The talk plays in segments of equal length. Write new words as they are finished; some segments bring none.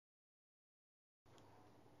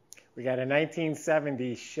We got a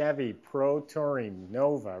 1970 Chevy Pro Touring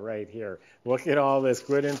Nova right here. Look at all this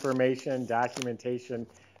good information, documentation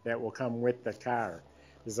that will come with the car.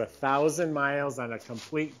 There's 1,000 miles on a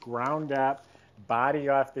complete ground up, body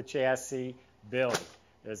off the chassis build.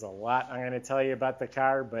 There's a lot I'm going to tell you about the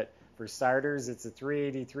car, but for starters, it's a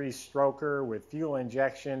 383 stroker with fuel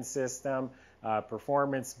injection system,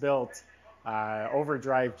 performance built,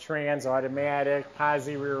 overdrive trans, automatic,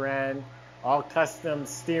 posi rear end, all custom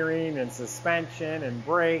steering and suspension and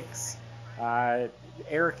brakes,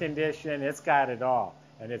 air condition. It's got it all,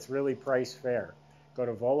 and it's really price fair. Go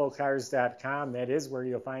to volocars.com. That is where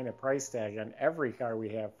you'll find a price tag on every car we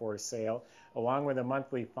have for sale, along with a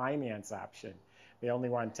monthly finance option. They only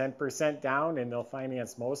want 10% down, and they'll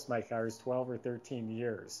finance most of my cars 12 or 13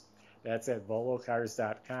 years. That's at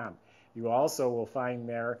volocars.com. You also will find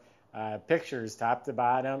there pictures top to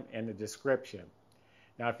bottom and the description.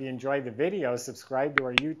 Now, if you enjoyed the video, subscribe to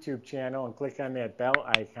our YouTube channel and click on that bell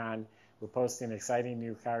icon. We're posting exciting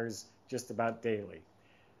new cars just about daily.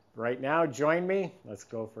 Right now, join me. Let's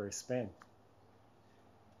go for a spin.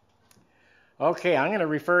 Okay, I'm going to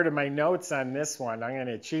refer to my notes on this one. I'm going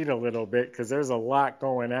to cheat a little bit because there's a lot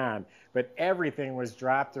going on. But everything was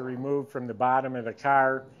dropped or removed from the bottom of the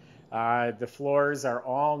car. The floors are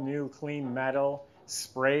all new, clean metal,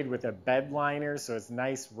 sprayed with a bed liner, so it's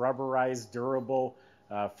nice, rubberized, durable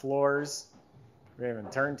floors. We're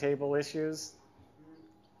having turntable issues.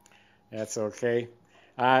 That's okay.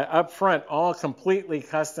 Up front, all completely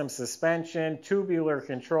custom suspension, tubular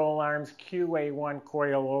control arms, QA1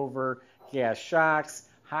 coilover gas shocks,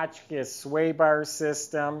 Hotchkiss sway bar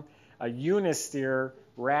system, a unisteer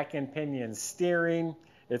rack and pinion steering.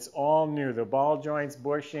 It's all new. The ball joints,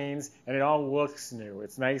 bushings, and it all looks new.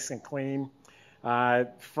 It's nice and clean.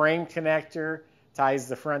 Frame connector ties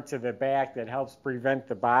the front to the back. That helps prevent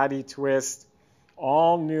the body twist.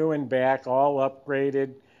 All new in back, all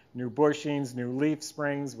upgraded. New bushings, new leaf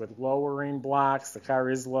springs with lowering blocks. The car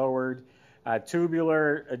is lowered.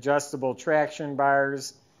 Tubular adjustable traction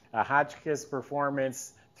bars. A Hotchkiss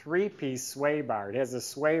Performance 3-piece sway bar. It has a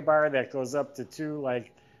sway bar that goes up to 2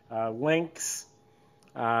 links.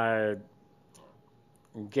 Gas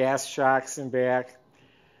shocks in back.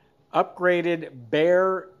 Upgraded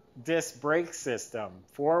bare disc brake system.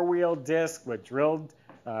 4-wheel disc with drilled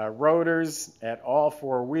rotors at all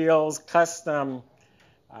 4 wheels. Custom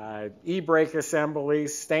e-brake assembly.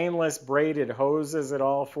 Stainless braided hoses at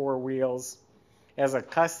all 4 wheels. Has a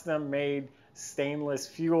custom made stainless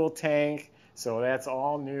fuel tank, so that's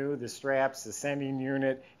all new. The straps, the sending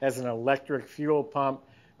unit has an electric fuel pump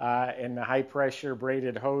and the high pressure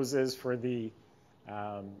braided hoses for the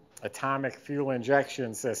atomic fuel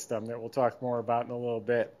injection system that we'll talk more about in a little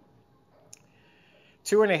bit.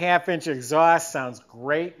 2.5-inch exhaust sounds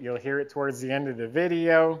great. You'll hear it towards the end of the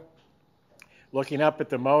video. Looking up at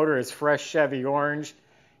the motor is fresh Chevy orange.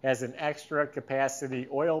 Has an extra capacity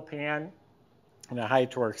oil pan and a high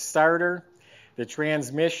torque starter. The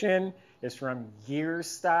transmission is from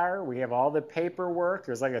Gearstar. We have all the paperwork.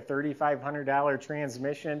 There's like a $3,500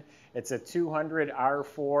 transmission. It's a 200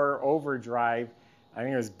 R4 overdrive. I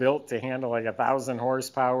think it was built to handle like 1,000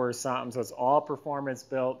 horsepower or something. So it's all performance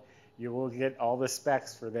built. You will get all the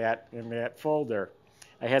specs for that in that folder.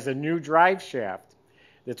 It has a new drive shaft.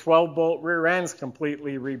 The 12-bolt rear end's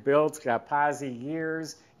completely rebuilt. It's got posi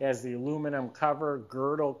gears. It has the aluminum cover,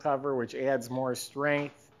 girdle cover, which adds more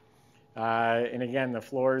strength. And again, the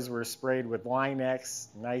floors were sprayed with Line-X,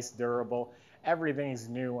 nice, durable. Everything's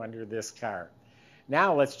new under this car.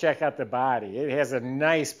 Now let's check out the body. It has a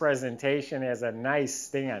nice presentation, it has a nice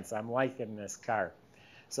stance. I'm liking this car.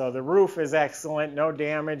 So the roof is excellent, no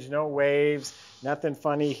damage, no waves, nothing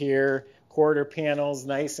funny here. Quarter panels,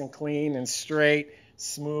 nice and clean and straight,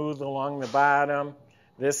 smooth along the bottom.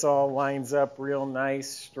 This all lines up real nice,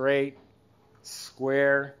 straight,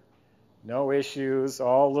 square. No issues,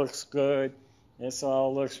 all looks good. This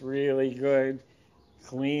all looks really good,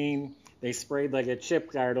 clean. They sprayed like a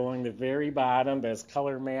chip guard along the very bottom, but it's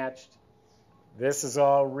color matched. This is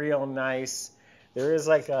all real nice. There is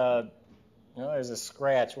like there's a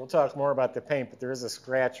scratch. We'll talk more about the paint, but there is a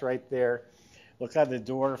scratch right there. Look how the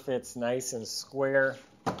door fits nice and square.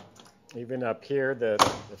 Even up here, the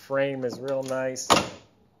frame is real nice.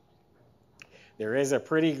 There is a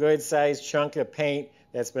pretty good sized chunk of paint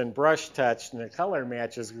that's been brush touched, and the color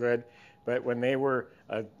match is good, but when they were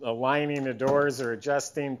aligning the doors or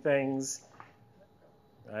adjusting things,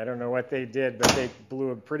 I don't know what they did, but they blew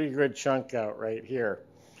a pretty good chunk out right here.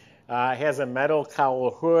 It has a metal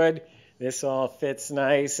cowl hood. This all fits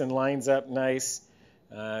nice and lines up nice.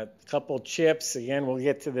 A couple chips. Again, we'll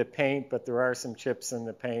get to the paint, but there are some chips in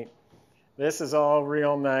the paint. This is all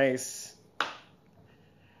real nice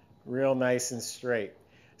and straight.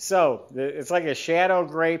 So it's like a shadow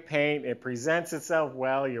gray paint. It presents itself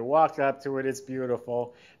well. You walk up to it, it's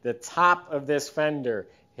beautiful. The top of this fender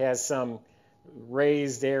has some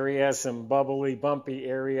raised area, some bubbly, bumpy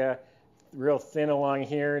area, real thin along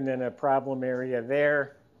here, and then a problem area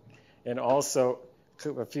there, and also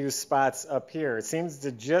a few spots up here. It seems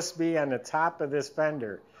to just be on the top of this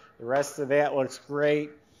fender. The rest of that looks great.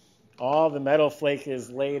 All the metal flake is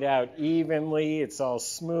laid out evenly. It's all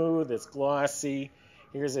smooth. It's glossy.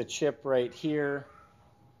 Here's a chip right here.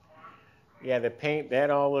 Yeah, the paint, that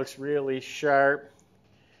all looks really sharp.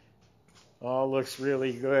 All looks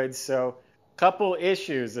really good. So, couple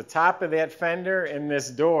issues. The top of that fender and this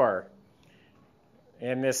door.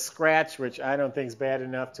 And this scratch, which I don't think is bad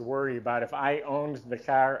enough to worry about. If I owned the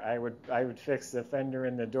car, I would fix the fender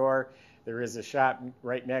and the door. There is a shop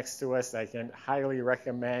right next to us. I can highly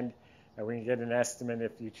recommend. We can get an estimate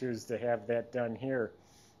if you choose to have that done here.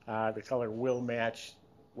 The color will match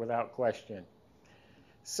without question.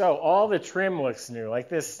 So all the trim looks new. Like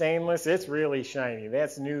this stainless, it's really shiny.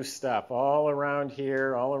 That's new stuff. All around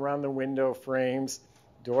here, all around the window frames.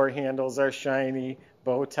 Door handles are shiny.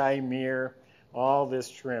 Bow tie mirror. All this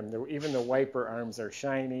trim. Even the wiper arms are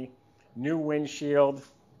shiny. New windshield.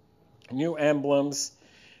 New emblems.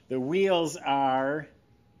 The wheels are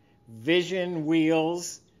Vision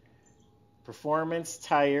wheels. Performance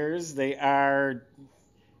tires. They are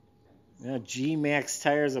G-Max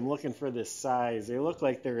tires. I'm looking for the size. They look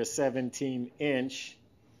like they're a 17-inch.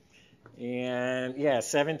 And yeah,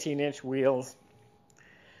 17-inch wheels.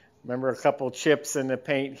 Remember a couple chips in the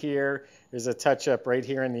paint here. There's a touch-up right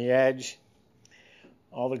here on the edge.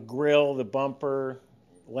 All the grill, the bumper,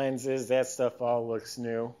 lenses, that stuff all looks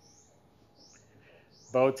new.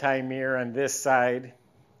 Bow tie mirror on this side.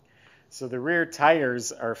 So the rear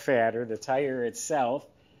tires are fatter. The tire itself,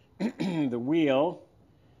 the wheel,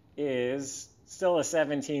 is still a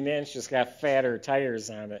 17-inch, just got fatter tires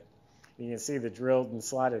on it. You can see the drilled and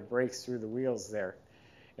slotted brakes through the wheels there.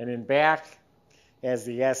 And in back has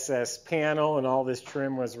the SS panel, and all this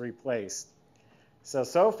trim was replaced.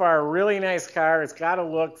 So far, a really nice car. It's got a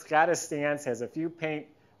look, it's got a stance, has a few paint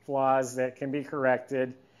flaws that can be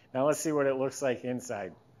corrected. Now let's see what it looks like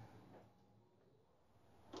inside.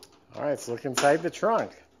 All right, let's look inside the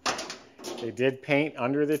trunk. They did paint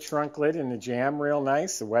under the trunk lid and the jamb real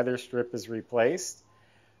nice. The weather strip is replaced.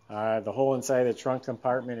 The whole inside of the trunk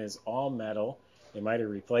compartment is all metal. They might have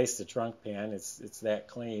replaced the trunk pan. It's that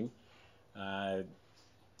clean.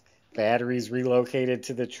 Batteries relocated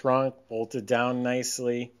to the trunk, bolted down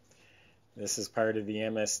nicely. This is part of the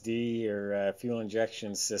MSD or fuel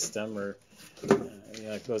injection system, or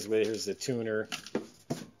it goes with. Here's the tuner.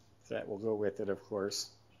 That will go with it, of course.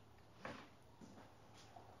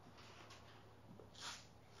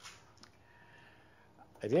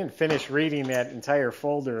 I didn't finish reading that entire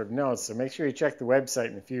folder of notes, so make sure you check the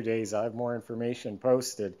website in a few days. I'll have more information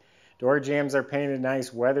posted. Door jambs are painted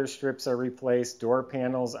nice. Weather strips are replaced. Door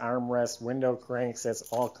panels, armrests, window cranks, that's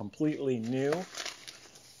all completely new.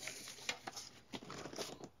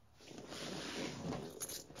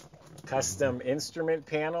 Custom instrument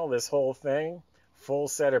panel, this whole thing. Full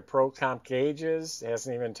set of Pro Comp gauges. It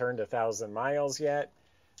hasn't even turned 1,000 miles yet.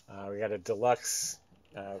 We got a deluxe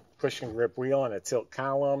cushion grip wheel and a tilt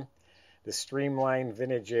column. The streamlined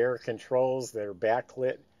vintage air controls that are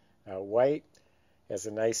backlit white. Has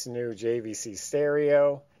a nice new JVC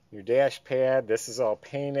stereo. New dash pad. This is all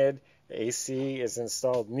painted. The AC is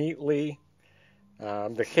installed neatly.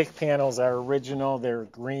 The kick panels are original. They're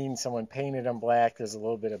green. Someone painted them black. There's a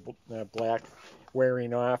little bit of black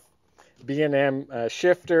wearing off. B&M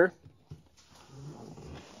shifter.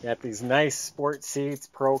 Got these nice sport seats,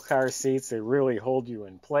 pro car seats. They really hold you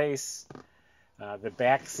in place. The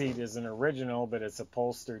back seat is an original, but it's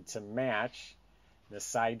upholstered to match. The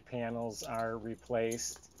side panels are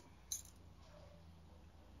replaced.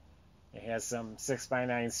 It has some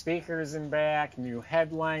 6x9 speakers in back, new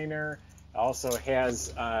headliner. Also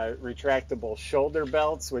has retractable shoulder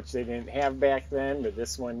belts, which they didn't have back then, but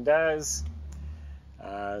this one does.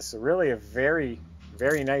 So really a very,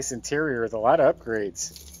 very nice interior with a lot of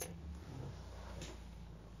upgrades.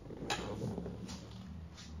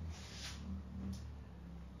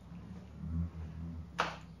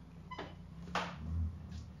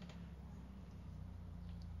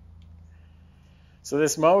 So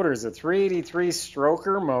this motor is a 383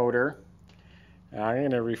 stroker motor. I'm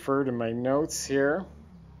going to refer to my notes here.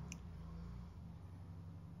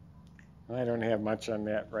 I don't have much on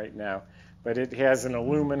that right now, but it has an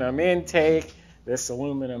aluminum intake. This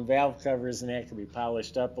aluminum valve covers and that can be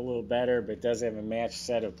polished up a little better, but it does have a matched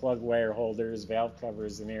set of plug wire holders, valve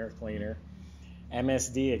covers, and air cleaner.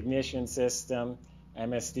 MSD ignition system,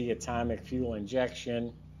 MSD atomic fuel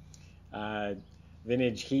injection,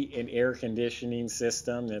 vintage heat and air conditioning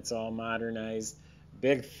system that's all modernized,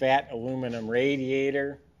 big fat aluminum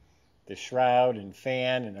radiator, the shroud and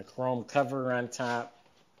fan and a chrome cover on top,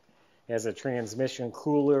 has a transmission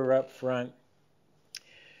cooler up front.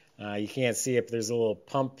 You can't see it, but there's a little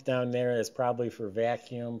pump down there that's probably for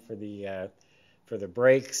vacuum for the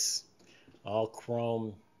brakes. All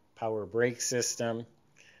chrome power brake system.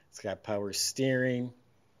 It's got power steering.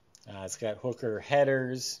 It's got hooker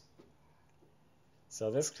headers.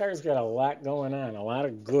 So this car's got a lot going on, a lot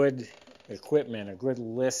of good equipment, a good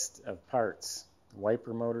list of parts.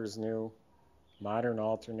 Wiper motor's new, modern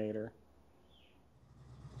alternator.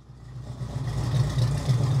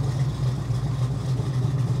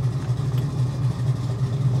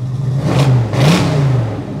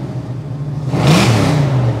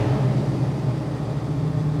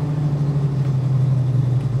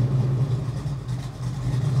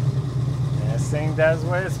 Thing does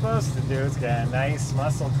what it's supposed to do. It's got a nice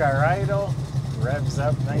muscle car idle, revs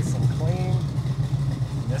up nice and clean.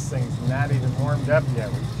 And this thing's not even warmed up yet.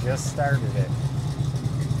 We just started it.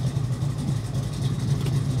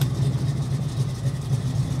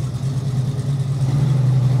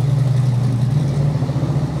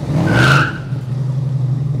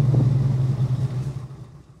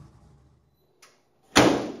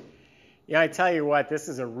 Yeah, I tell you what, this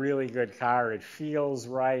is a really good car. It feels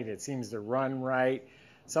right. It seems to run right.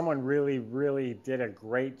 Someone really, really did a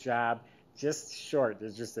great job. Just short.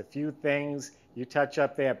 There's just a few things. You touch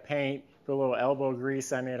up that paint, put a little elbow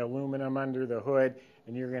grease on that aluminum under the hood,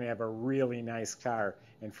 and you're going to have a really nice car.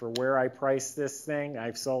 And for where I priced this thing,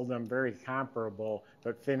 I've sold them very comparable,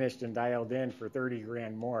 but finished and dialed in for 30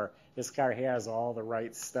 grand more. This car has all the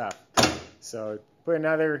right stuff. So put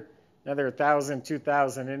another 1,000,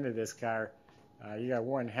 2,000 into this car, you got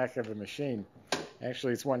one heck of a machine.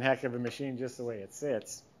 Actually, it's one heck of a machine just the way it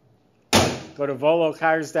sits. Go to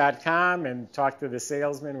volocars.com and talk to the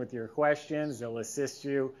salesman with your questions. They'll assist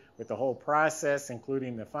you with the whole process,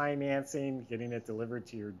 including the financing, getting it delivered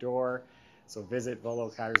to your door. So visit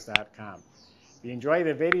volocars.com. If you enjoy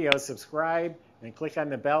the video, subscribe and click on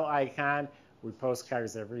the bell icon. We post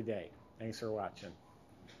cars every day. Thanks for watching.